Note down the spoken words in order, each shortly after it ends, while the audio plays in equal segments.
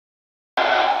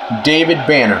David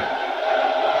Banner.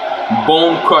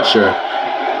 Bone Crusher.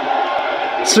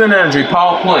 Sin Energy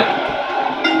Power Plant.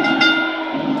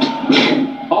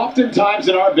 Oftentimes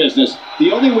in our business,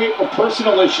 the only way for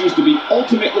personal issues to be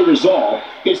ultimately resolved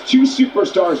is two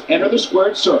superstars enter the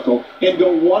squared circle and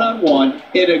go one-on-one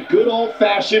in a good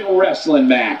old-fashioned wrestling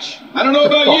match. I don't know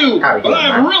about you, but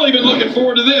I've really been looking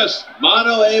forward to this.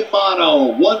 Mano a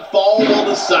mano, one fall will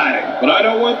decide it. But I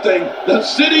know one thing, the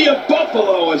city of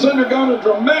Buffalo has undergone a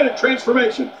dramatic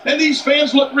transformation, and these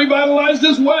fans look revitalized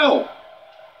as well.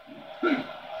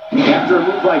 After a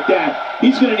move like that,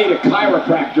 he's going to need a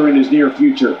chiropractor in his near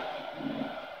future.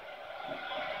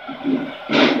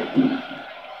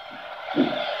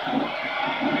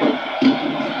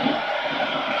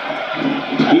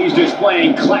 He's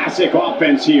displaying classic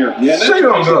offense here. Yeah, that's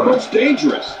most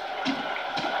dangerous.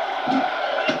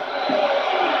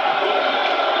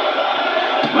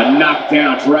 A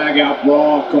knockdown, drag-out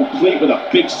brawl, complete with a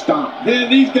big stomp. Man,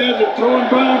 these guys are throwing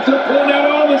bombs. They're pulling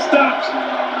out all the stops.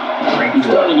 He's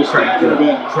starting to stagger a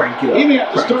bit. Crank it up. He may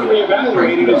have to start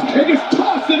reevaluating his biggest,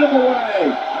 tossing him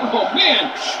away. Oh, man,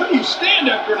 how do you stand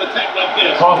after an attack like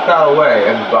this? Toss that away,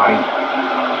 everybody.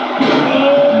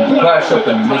 Oh, Clash up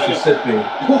in Mississippi.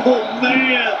 Oh,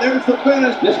 man, there's the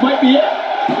finish. This might be it.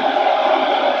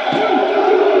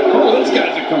 Oh, this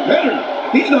guy's a competitor.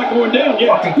 He's not going down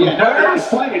yet. Yeah, not in this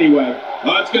fight anyway.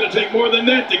 Oh, it's going to take more than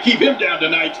that to keep him down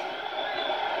tonight.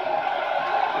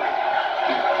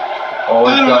 Oh, it's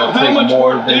I don't know gotta how take much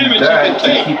more more than damage that you can to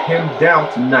take. keep him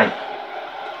down tonight.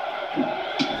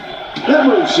 That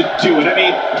move should do it. I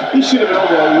mean, he should have been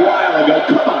over a while ago.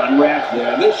 Come on, ref.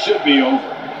 Yeah, this should be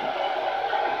over.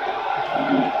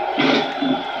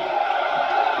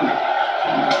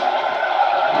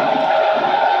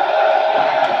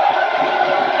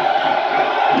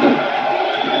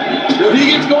 If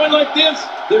he gets going like this,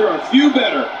 there are few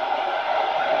better.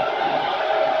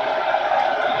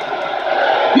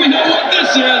 We know what this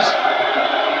is.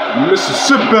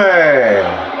 Mississippi.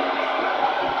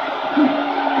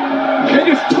 They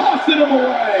just tossing him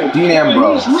away. Dean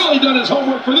Ambrose. He's really done his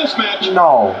homework for this match.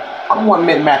 No, I don't want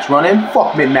mid-match run-in.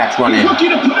 Fuck mid-match He's run-in. looking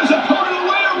to put his opponent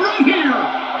away to run here.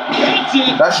 That's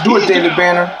it. That should do it, He's David out.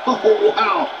 Banner. Oh,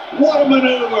 wow. What a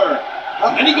maneuver.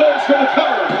 And he goes for the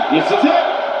cover. This is it.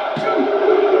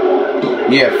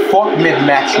 Yeah, fuck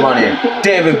mid-match run-in.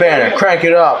 David Banner, crank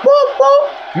it up. Whoop, whoop.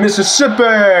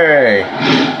 Mississippi.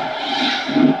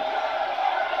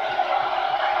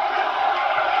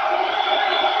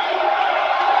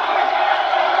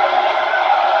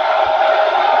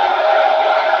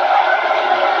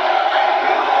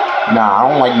 Nah, I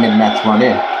don't like mid-match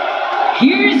run-in.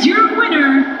 Here's your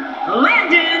winner,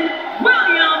 Landon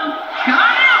William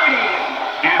Coyote.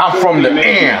 I'm from the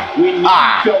air.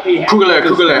 Ah, Kugler,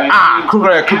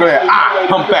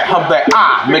 humpback,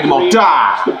 ah, make them all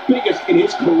die. The biggest in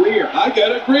his career. I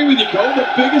gotta agree with you, Cole. The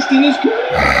biggest in his career.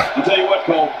 I'll tell you what,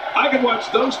 Cole. I could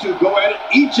watch those two go at it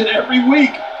each and every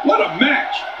week. What a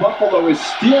match. Buffalo is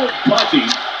still buzzing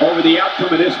over the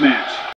outcome of this match.